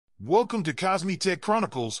Welcome to CosmeTech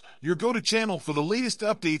Chronicles, your go-to channel for the latest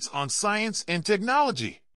updates on science and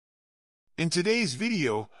technology. In today's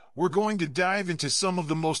video, we're going to dive into some of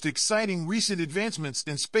the most exciting recent advancements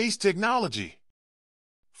in space technology.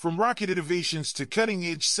 From rocket innovations to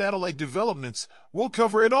cutting-edge satellite developments, we'll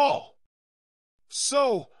cover it all.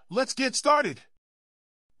 So, let's get started.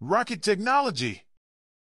 Rocket technology.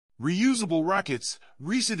 Reusable rockets.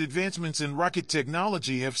 Recent advancements in rocket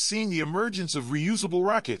technology have seen the emergence of reusable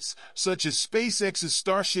rockets, such as SpaceX's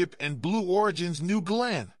Starship and Blue Origin's New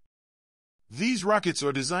Glenn. These rockets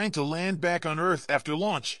are designed to land back on Earth after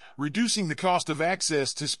launch, reducing the cost of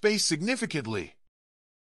access to space significantly.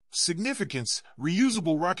 Significance: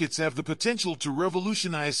 reusable rockets have the potential to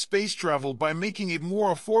revolutionize space travel by making it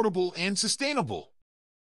more affordable and sustainable.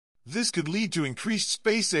 This could lead to increased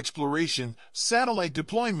space exploration, satellite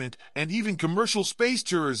deployment, and even commercial space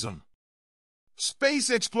tourism.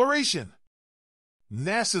 Space exploration.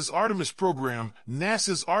 NASA's Artemis program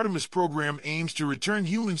aims to return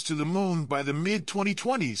humans to the moon by the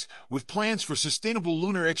mid-2020s, with plans for sustainable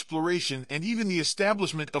lunar exploration and even the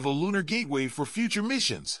establishment of a lunar gateway for future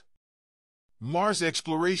missions. Mars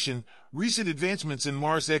exploration. Recent advancements in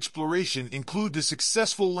Mars exploration include the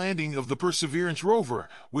successful landing of the Perseverance rover,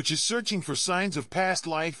 which is searching for signs of past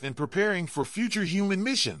life and preparing for future human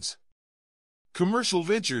missions. Commercial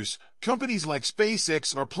ventures. Companies like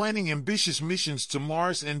SpaceX are planning ambitious missions to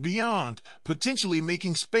Mars and beyond, potentially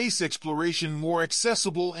making space exploration more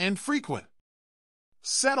accessible and frequent.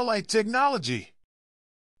 Satellite technology.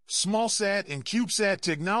 Smallsat and CubeSat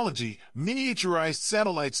technology. Miniaturized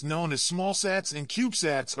satellites known as smallsats and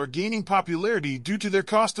CubeSats are gaining popularity due to their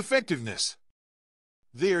cost-effectiveness.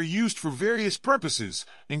 They are used for various purposes,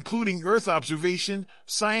 including Earth observation,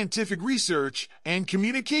 scientific research, and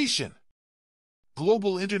communication.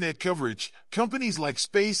 Global internet coverage. Companies like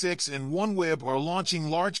SpaceX and OneWeb are launching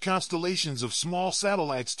large constellations of small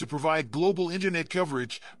satellites to provide global internet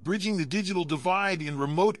coverage, bridging the digital divide in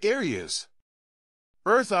remote areas.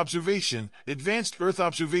 Earth observation. Advanced Earth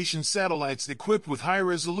observation satellites equipped with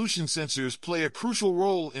high-resolution sensors play a crucial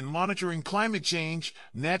role in monitoring climate change,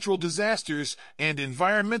 natural disasters, and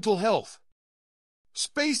environmental health.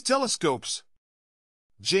 Space telescopes.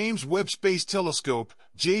 James Webb Space Telescope,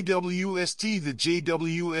 JWST. The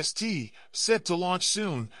JWST, set to launch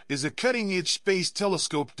soon, is a cutting-edge space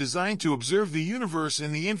telescope designed to observe the universe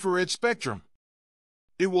in the infrared spectrum.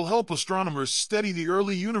 It will help astronomers study the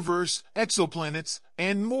early universe, exoplanets,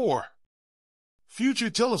 and more.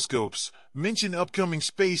 Future telescopes. Mention upcoming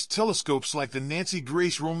space telescopes like the Nancy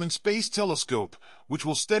Grace Roman Space Telescope, which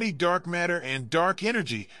will study dark matter and dark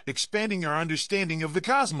energy, expanding our understanding of the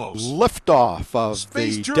cosmos. Liftoff of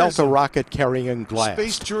Space the tourism. Delta rocket carrying GLAST,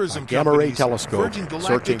 Space tourism a gamma-ray companies, telescope Virgin Galactic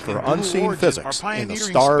searching for and Blue unseen Origin physics are in the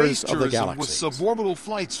pioneering stars space of the tourism with galaxy. suborbital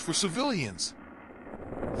flights for civilians.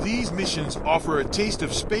 These missions offer a taste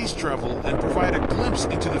of space travel and provide a glimpse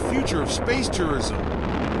into the future of space tourism.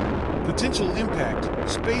 Potential impact.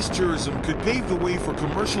 Space tourism could pave the way for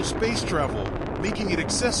commercial space travel, making it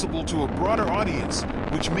accessible to a broader audience,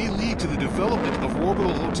 which may lead to the development of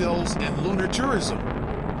orbital hotels and lunar tourism.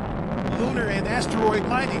 Lunar and asteroid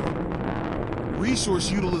mining. Resource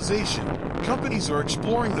utilization. Companies are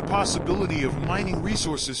exploring the possibility of mining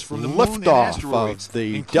resources from the moon and Liftoff asteroids, of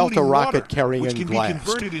the including Delta water, rocket carrying which can be GLAST,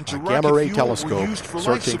 converted into a rocket gamma-ray fuel or telescope used for life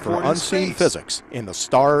searching for support in unseen space. physics in the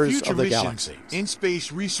stars Future of the missions. galaxy.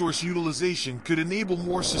 In-space resource utilization could enable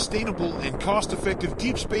more sustainable and cost-effective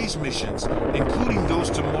deep space missions, including those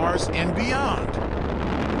to Mars and beyond.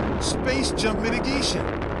 Space jump mitigation.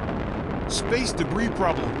 Space debris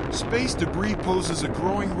problem. Space debris poses a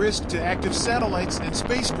growing risk to active satellites and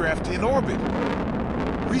spacecraft in orbit.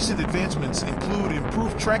 Recent advancements include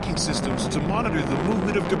improved tracking systems to monitor the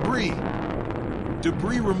movement of debris.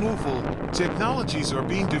 Debris removal. Technologies are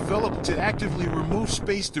being developed to actively remove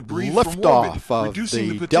space debris from orbit, Liftoff of reducing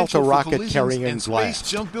the the Delta potential for rocket collisions carrying and space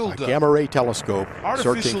GLAST, jump a buildup. gamma-ray telescope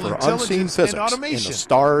Artificial searching for unseen intelligence and physics in automation. the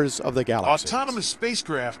stars of the galaxy. Autonomous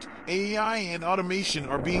spacecraft, AI, and automation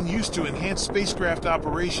are being used to enhance spacecraft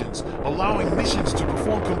operations, allowing missions to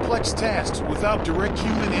perform complex tasks without direct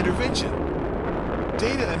human intervention.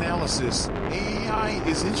 Data analysis. AI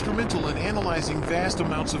is instrumental in analyzing vast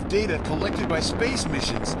amounts of data collected by space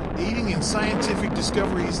missions, aiding in scientific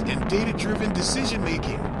discoveries and data-driven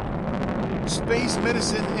decision-making. Space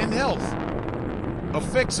medicine and health.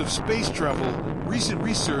 Effects of space travel. Recent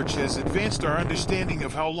research has advanced our understanding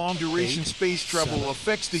of how long-duration space travel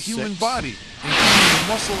affects the human body, including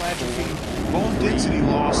muscle atrophy, bone density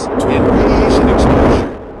loss, and radiation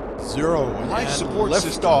exposure. Zero Life and support lift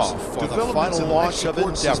systems, off for the developments final in life launch of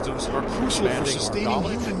support Endeavour. systems are crucial for Expanding our sustaining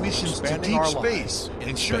knowledge, human missions to expanding deep our space, lives in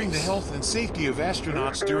ensuring the space. health and safety of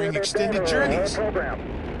astronauts during extended journeys.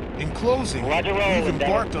 In closing, we've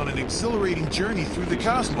embarked on an exhilarating journey through the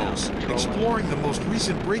cosmos, exploring the most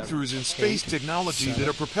recent breakthroughs in space technology that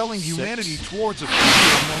are propelling humanity towards a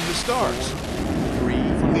future among the stars.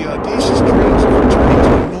 From the audacious dreams of returning to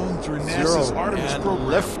the moon through NASA's Artemis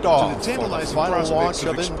program to the tantalizing prospects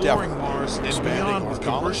of exploring Mars and beyond with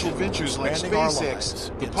commercial ventures like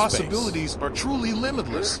SpaceX, the possibilities are truly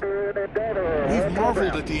limitless. We've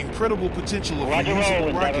marveled at the incredible potential of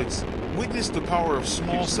reusable rockets, witnessed the power of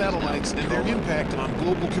small satellites and their impact on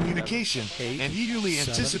global communication, and eagerly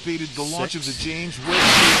anticipated the launch of the James Webb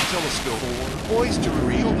Space Telescope, poised to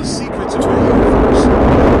reveal the secrets of our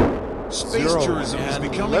universe. Space tourism is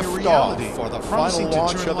becoming a reality, promising to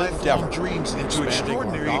turn lifelong dreams into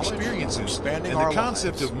extraordinary experiences, and the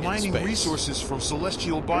concept of mining resources from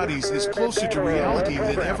celestial bodies is closer to reality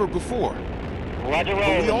than ever before. But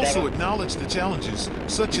we also acknowledge the challenges,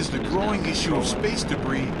 such as the growing issue of space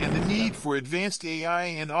debris and the need for advanced AI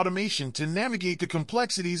and automation to navigate the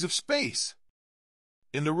complexities of space.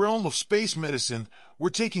 In the realm of space medicine, we're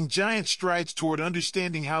taking giant strides toward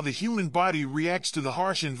understanding how the human body reacts to the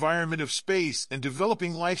harsh environment of space and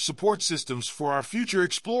developing life support systems for our future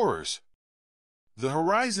explorers. The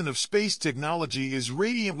horizon of space technology is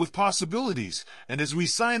radiant with possibilities, and as we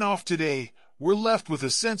sign off today, we're left with a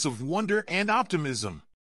sense of wonder and optimism.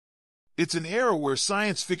 It's an era where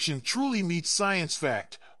science fiction truly meets science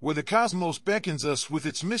fact, where the cosmos beckons us with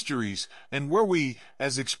its mysteries, and where we,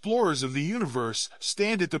 as explorers of the universe,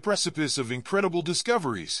 stand at the precipice of incredible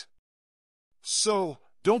discoveries. So,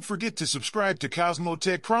 don't forget to subscribe to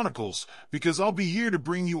CosmoTech Chronicles, because I'll be here to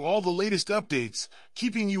bring you all the latest updates,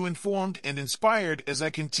 keeping you informed and inspired as I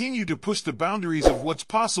continue to push the boundaries of what's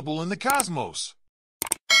possible in the cosmos.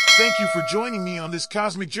 Thank you for joining me on this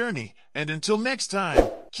cosmic journey, and until next time,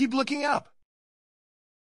 keep looking up.